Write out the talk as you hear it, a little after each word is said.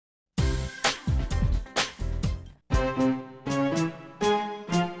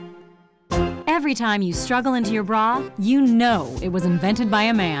Every time you struggle into your bra, you know it was invented by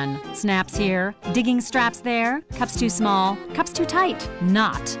a man. Snaps here, digging straps there, cups too small, cups too tight.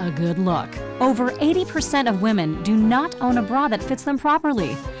 Not a good look. Over 80% of women do not own a bra that fits them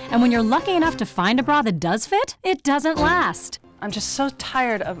properly. And when you're lucky enough to find a bra that does fit, it doesn't last. I'm just so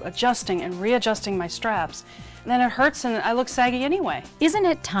tired of adjusting and readjusting my straps. And then it hurts and I look saggy anyway. Isn't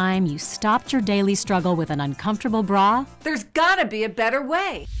it time you stopped your daily struggle with an uncomfortable bra? There's gotta be a better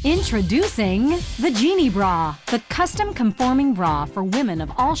way. Introducing the Genie Bra, the custom conforming bra for women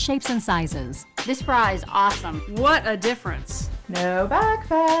of all shapes and sizes. This bra is awesome. What a difference. No back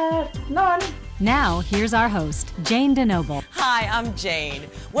fat, none. Now, here's our host, Jane DeNoble. Hi, I'm Jane.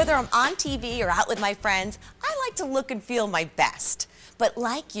 Whether I'm on TV or out with my friends, I like to look and feel my best. But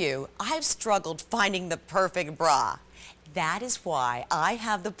like you, I've struggled finding the perfect bra. That is why I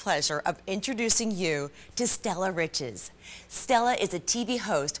have the pleasure of introducing you to Stella Riches. Stella is a TV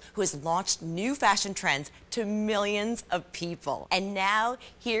host who has launched new fashion trends to millions of people. And now,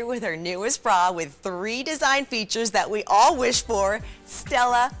 here with her newest bra with 3 design features that we all wish for,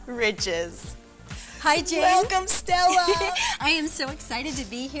 Stella Riches. Hi, Jane. Welcome, Stella. I am so excited to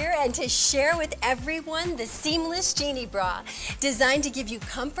be here and to share with everyone the seamless Genie Bra, designed to give you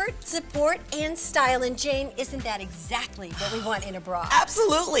comfort, support, and style. And Jane, isn't that exactly what we want in a bra?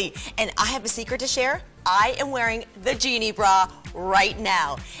 Absolutely. And I have a secret to share. I am wearing the Genie Bra right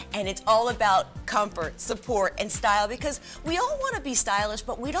now. And it's all about comfort, support, and style, because we all want to be stylish,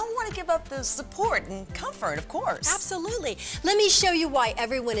 but we don't want to give up the support and comfort, of course. Absolutely. Let me show you why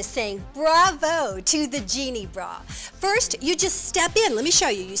everyone is saying bravo to the Genie Bra. First, you just step in. Let me show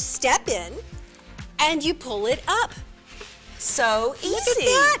you. You step in and you pull it up. So easy. Look at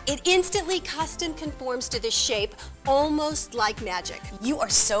that. It instantly custom conforms to the shape, almost like magic. You are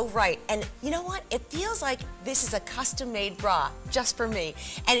so right. And you know what? It feels like this is a custom-made bra just for me.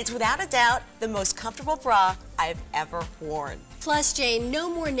 And it's without a doubt the most comfortable bra I've ever worn. Plus, Jane, no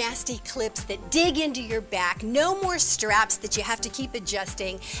more nasty clips that dig into your back, no more straps that you have to keep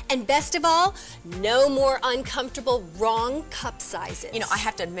adjusting, and best of all, no more uncomfortable wrong cup sizes. You know, I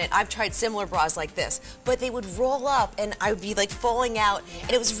have to admit, I've tried similar bras like this, but they would roll up and I would be like falling out,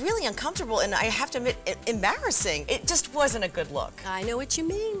 and it was really uncomfortable, and I have to admit, embarrassing. It just wasn't a good look. I know what you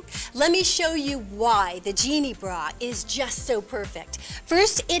mean. Let me show you why the Genie Bra is just so perfect.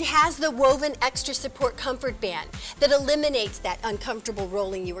 First, it has the woven extra support comfort band that eliminates that uncomfortable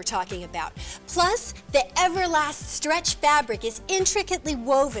rolling you were talking about. Plus, the everlast stretch fabric is intricately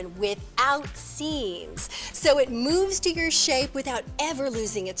woven without seams, so it moves to your shape without ever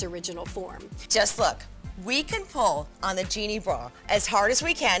losing its original form. Just look. We can pull on the Genie Bra as hard as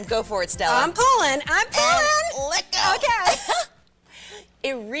we can. Go for it, Stella. I'm pulling. And let go. Okay.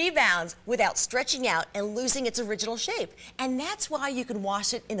 It rebounds without stretching out and losing its original shape. And that's why you can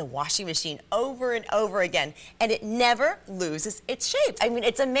wash it in a washing machine over and over again, and it never loses its shape. I mean,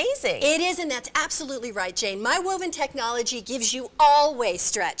 it's amazing. It is, and that's absolutely right, Jane. My woven technology gives you always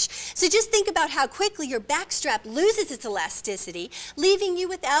stretch. So just think about how quickly your back strap loses its elasticity, leaving you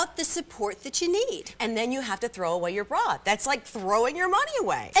without the support that you need. And then you have to throw away your bra. That's like throwing your money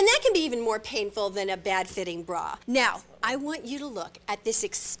away. And that can be even more painful than a bad-fitting bra. Now, I want you to look at this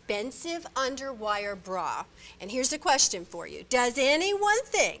expensive underwire bra. And here's a question for you. Does anyone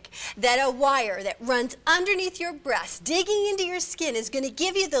think that a wire that runs underneath your breast, digging into your skin, is going to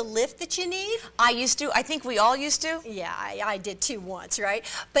give you the lift that you need? I used to. I think we all used to. Yeah, I did too once, right?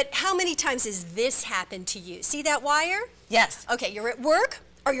 But how many times has this happened to you? See that wire? Yes. Okay, you're at work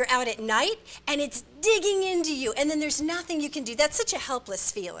or you're out at night and it's digging into you, and then there's nothing you can do. That's such a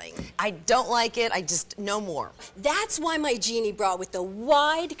helpless feeling. I don't like it. I just, no more. That's why my Genie Bra with the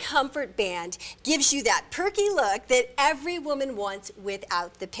wide comfort band gives you that perky look that every woman wants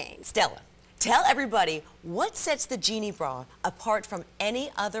without the pain. Stella, tell everybody what sets the Genie Bra apart from any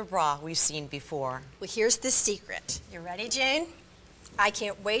other bra we've seen before. Well, here's the secret. You ready, Jane? I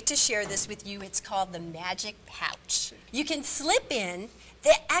can't wait to share this with you. It's called the Magic Pouch. You can slip in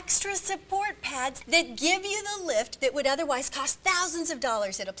the extra support pads that give you the lift that would otherwise cost thousands of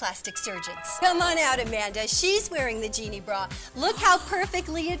dollars at a plastic surgeon's. Come on out, Amanda. She's wearing the Genie Bra. Look how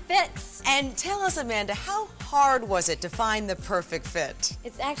perfectly it fits. And tell us, Amanda, how hard was it to find the perfect fit?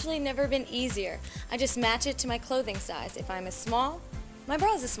 It's actually never been easier. I just match it to my clothing size. If I'm a small, my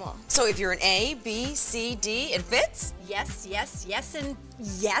bra's a small. So if you're an A, B, C, D, it fits? Yes, yes, yes, and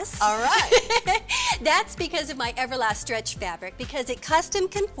yes. All right. That's because of my everlast stretch fabric, because it custom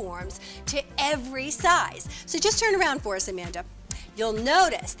conforms to every size. So just turn around for us, Amanda. you'll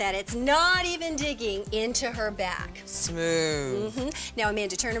notice that it's not even digging into her back. Smooth. Now,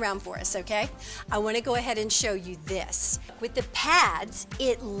 Amanda, turn around for us, okay? I want to go ahead and show you this. With the pads,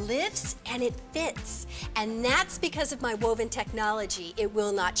 it lifts and it fits. And that's because of my woven technology. It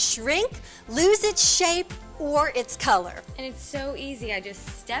will not shrink, lose its shape, or its color. And it's so easy. I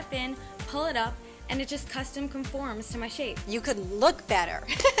just step in, pull it up, and it just custom conforms to my shape. You couldn't look better.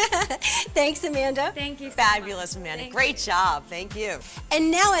 Thanks, Amanda. Thank you so Fabulous, much. Amanda. Thank Great job. Thank you. And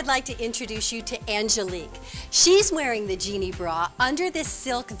now I'd like to introduce you to Angelique. She's wearing the Genie Bra under this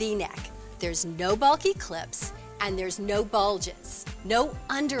silk V-neck. There's no bulky clips, and there's no bulges, no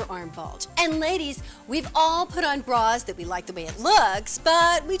underarm bulge. And ladies, we've all put on bras that we like the way it looks,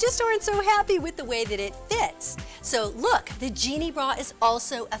 but we just aren't so happy with the way that it fits. So look, the Genie Bra is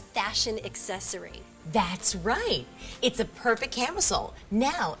also a fashion accessory. That's right. It's a perfect camisole.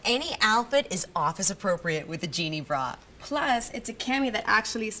 Now, any outfit is office appropriate with the Genie Bra. Plus, it's a cami that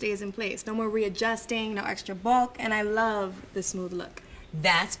actually stays in place. No more readjusting, no extra bulk, and I love the smooth look.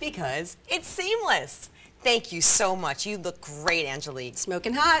 That's because it's seamless. Thank you so much. You look great, Angelique.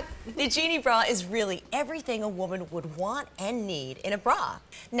 Smoking hot. The Genie Bra is really everything a woman would want and need in a bra.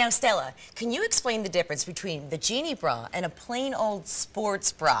 Now, Stella, can you explain the difference between the Genie Bra and a plain old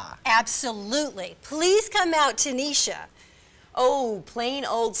sports bra? Absolutely. Please come out, Tanisha. Oh, plain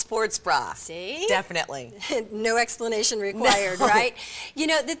old sports bra. See? Definitely. No explanation required, right? You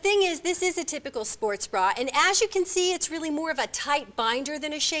know, the thing is, this is a typical sports bra, and as you can see, it's really more of a tight binder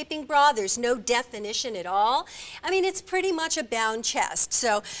than a shaping bra. There's no definition at all. I mean, it's pretty much a bound chest.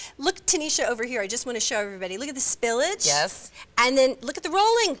 So, look, Tanisha, over here. I just want to show everybody. Look at the spillage. Yes. And then look at the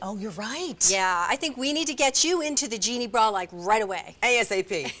rolling. Oh, you're right. Yeah, I think we need to get you into the Genie Bra, like, right away.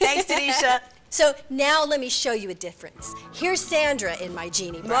 ASAP. Thanks, Tanisha. So now let me show you a difference. Here's Sandra in my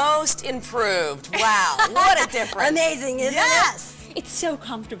Genie Bra. Most improved. Wow, what a difference. Amazing, isn't it? Yes. It's so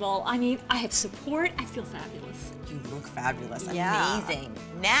comfortable. I mean, I have support. I feel fabulous. You look fabulous. Yeah. Amazing.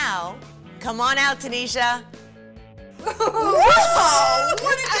 Now, come on out, Tanisha. Whoa,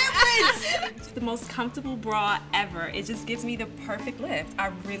 what a difference. It's the most comfortable bra ever. It just gives me the perfect lift.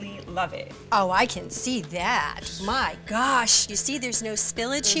 I really love it. Oh, I can see that. My gosh. You see there's no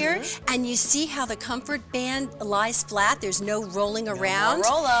spillage here? And you see how the comfort band lies flat? There's no rolling around.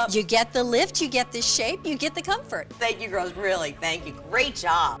 roll up. You get the lift, you get the shape, you get the comfort. Thank you, girls. Really, thank you. Great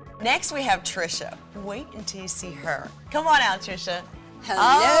job. Next, we have Trisha. Wait until you see her. Come on out, Trisha.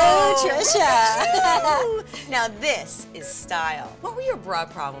 Hello, Trisha. Now, this is style. What were your bra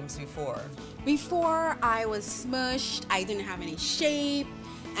problems before? Before, I was smushed, I didn't have any shape,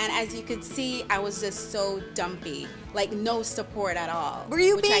 and as you could see, I was just so dumpy, like no support at all. Were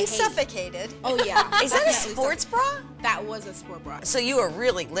you which I being hate. suffocated? Oh yeah. Is that a Definitely sports bra? That was a sport bra. So you were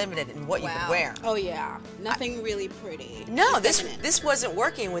really limited in what you could wear. Oh yeah, nothing really pretty. No, Just this wasn't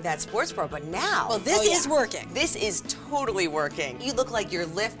working with that sports bra, but now. Well, this is working. This is totally working. You look like you're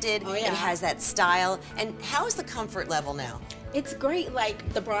lifted. Oh, yeah. It has that style. And how is the comfort level now? It's great,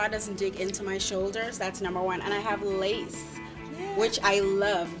 like the bra doesn't dig into my shoulders, that's number one, and I have lace, which I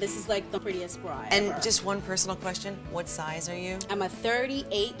love. This is like the prettiest bra ever. And just one personal question, what size are you? I'm a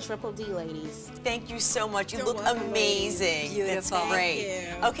 38 triple D, ladies. Thank you so much. You You're look welcome, amazing. Beautiful. That's great.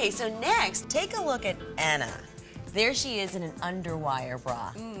 Thank you. Okay, so next, take a look at Anna. There she is in an underwire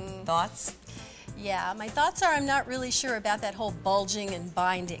bra. Thoughts? Yeah, my thoughts are I'm not really sure about that whole bulging and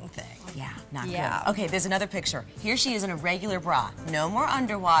binding thing. Yeah, not Yeah. good. Okay, there's another picture. Here she is in a regular bra. No more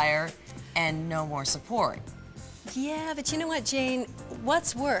underwire and no more support. Yeah, but you know what, Jane?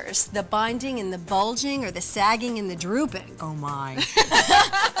 What's worse, the binding and the bulging or the sagging and the drooping? Oh my.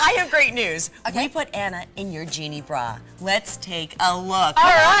 I have great news. Okay. We put Anna in your Genie Bra. Let's take a look. All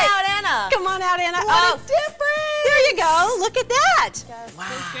right. Come on out, Anna. Come on out, Anna. What a difference. There you go. Look at that.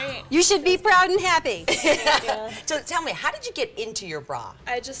 Wow. Great. You should be proud and happy. So tell me, how did you get into your bra?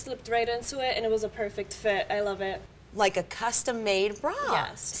 I just slipped right into it and it was a perfect fit. I love it. Like a custom-made bra.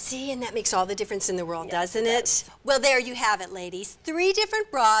 Yes. See, and that makes all the difference in the world, doesn't it? Well, there you have it, ladies. 3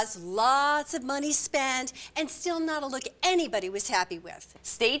 different bras, lots of money spent, and still not a look anybody was happy with.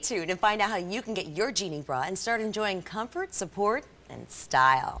 Stay tuned and find out how you can get your Genie Bra and start enjoying comfort, support, and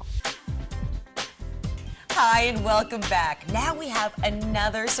style. Hi, and welcome back. Now we have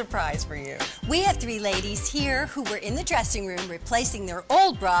another surprise for you. We have 3 ladies here who were in the dressing room replacing their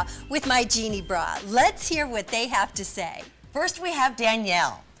old bra with my Genie Bra. Let's hear what they have to say. First, we have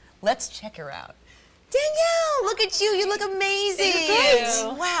Danielle. Let's check her out. Danielle, look at you. You look amazing. Thank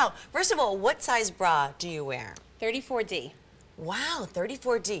you. Wow. First of all, what size bra do you wear? 34D. Wow,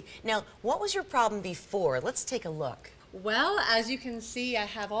 34D. Now, what was your problem before? Let's take a look. Well, as you can see, I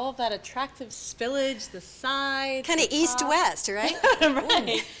have all of that attractive spillage, the sides. Kind of east-west, right?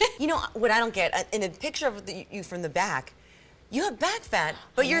 Right. You know what I don't get? In the picture of you from the back, you have back fat,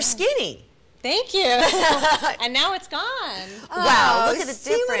 but you're skinny. Thank you. And now it's gone. Wow, look at the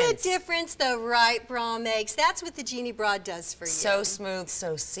See what a difference. difference the right bra makes. That's what the Genie Bra does for you. So smooth,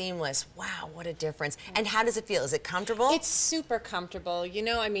 so seamless. Wow, what a difference. And how does it feel? Is it comfortable? It's super comfortable. You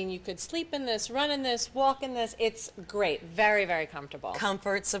know, I mean, you could sleep in this, run in this, walk in this. It's great. Very, very comfortable.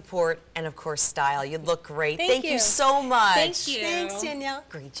 Comfort, support, and of course style. You look great. Thank you you so much. Thank you. Thanks, Danielle.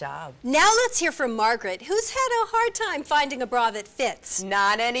 Great job. Now let's hear from Margaret, who's had a hard time finding a bra that fits.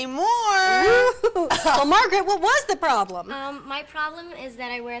 Not anymore. Well, Margaret, what was the problem? My problem is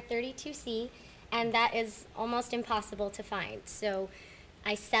that I wear a 32C, and that is almost impossible to find. So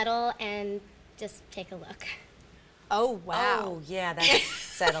I settle and just take a look. Oh, wow. Oh, yeah, that's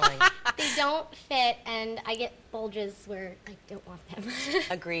settling. They don't fit, and I get bulges where I don't want them.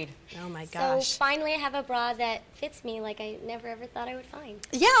 Agreed. Oh, my gosh. So finally I have a bra that fits me like I never ever thought I would find.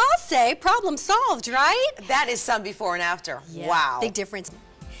 Yeah, I'll say, problem solved, right? That is some before and after. Yeah, wow. big difference.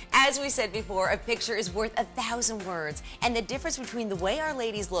 As we said before, a picture is worth 1,000 words. And the difference between the way our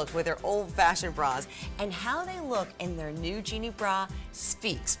ladies look with their old-fashioned bras and how they look in their new Genie Bra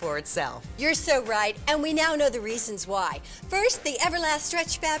speaks for itself. You're so right, and we now know the reasons why. First, the Everlast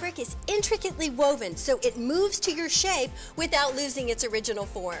stretch fabric is intricately woven, so it moves to your shape without losing its original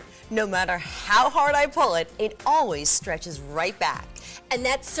form. No matter how hard I pull it, it always stretches right back. And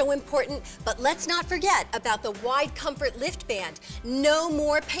that's so important, but let's not forget about the wide comfort lift band. No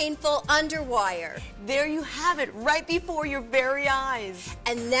more painful underwire. There you have it, right before your very eyes.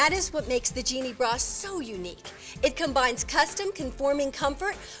 And that is what makes the Genie Bra so unique. It combines custom conforming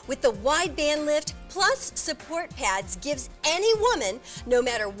comfort with the wide band lift plus support pads, gives any woman, no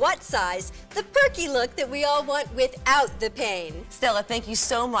matter what size, the perky look that we all want without the pain. Stella, thank you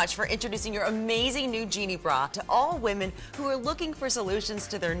so much for introducing your amazing new Genie Bra to all women who are looking for solutions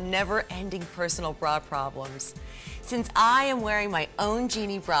to their never-ending personal bra problems. Since I am wearing my own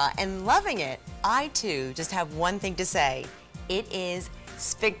Genie Bra and loving it, I too just have one thing to say. It is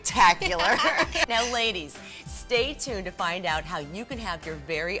spectacular. Now ladies, stay tuned to find out how you can have your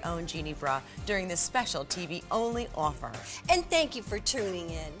very own Genie Bra during this special TV-only offer. And thank you for tuning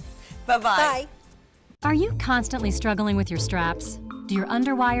in. Bye-bye. Bye. Are you constantly struggling with your straps? Do your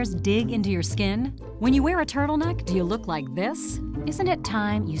underwires dig into your skin? When you wear a turtleneck, do you look like this? Isn't it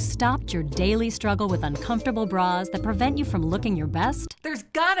time you stopped your daily struggle with uncomfortable bras that prevent you from looking your best? There's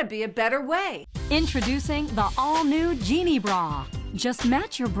gotta be a better way. Introducing the all-new Genie Bra. Just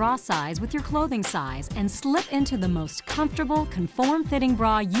match your bra size with your clothing size and slip into the most comfortable, conform-fitting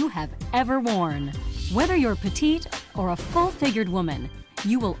bra you have ever worn. Whether you're petite or a full-figured woman,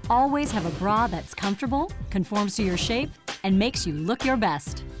 you will always have a bra that's comfortable, conforms to your shape, and makes you look your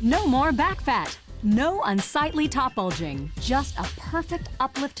best. No more back fat. No unsightly top bulging, just a perfect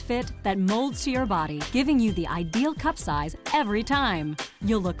uplift fit that molds to your body, giving you the ideal cup size every time.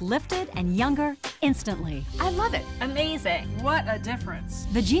 You'll look lifted and younger instantly. I love it. Amazing. What a difference.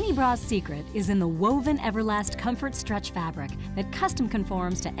 The Genie Bra's secret is in the woven Everlast comfort stretch fabric that custom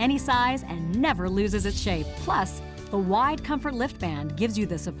conforms to any size and never loses its shape. Plus, the wide comfort lift band gives you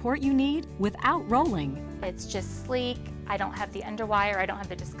the support you need without rolling. It's just sleek. I don't have the underwire, I don't have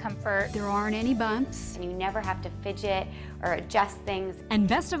the discomfort. There aren't any bumps. And you never have to fidget or adjust things. And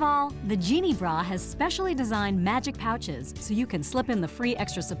best of all, the Genie Bra has specially designed magic pouches so you can slip in the free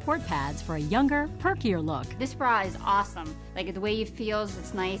extra support pads for a younger, perkier look. This bra is awesome. Like the way it feels,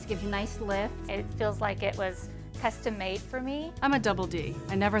 it's nice, gives you a nice lift. It feels like it was custom made for me. I'm a double D.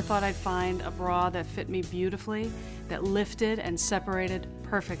 I never thought I'd find a bra that fit me beautifully, that lifted and separated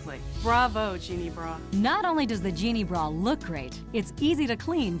perfectly. Bravo, Genie Bra. Not only does the Genie Bra look great, it's easy to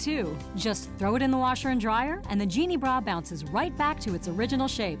clean too. Just throw it in the washer and dryer and the Genie Bra bounces right back to its original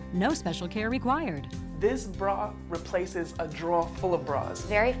shape. No special care required. This bra replaces a drawer full of bras.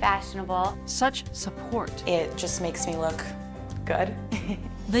 Very fashionable. Such support. It just makes me look good.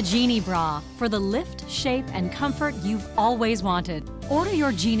 The Genie Bra, for the lift, shape, and comfort you've always wanted. Order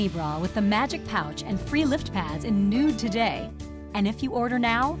your Genie Bra with the magic pouch and free lift pads in Nude today. And if you order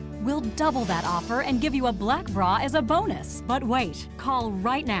now, we'll double that offer and give you a black bra as a bonus. But wait, call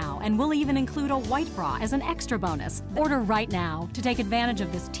right now and we'll even include a white bra as an extra bonus. Order right now to take advantage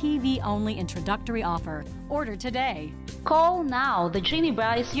of this TV-only introductory offer. Order today. Call now. The Genie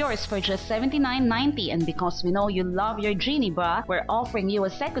Bra is yours for just $79.90, and because we know you love your Genie Bra, we're offering you a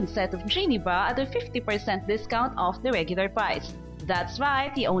second set of Genie Bra at a 50% discount off the regular price. That's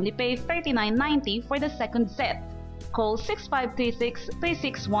right, you only pay $39.90 for the second set. Call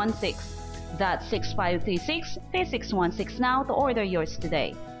 6536-3616. That's 6536-3616 now to order yours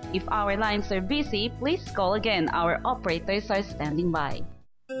today. If our lines are busy, please call again. Our operators are standing by.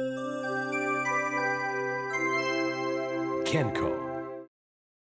 Kenco.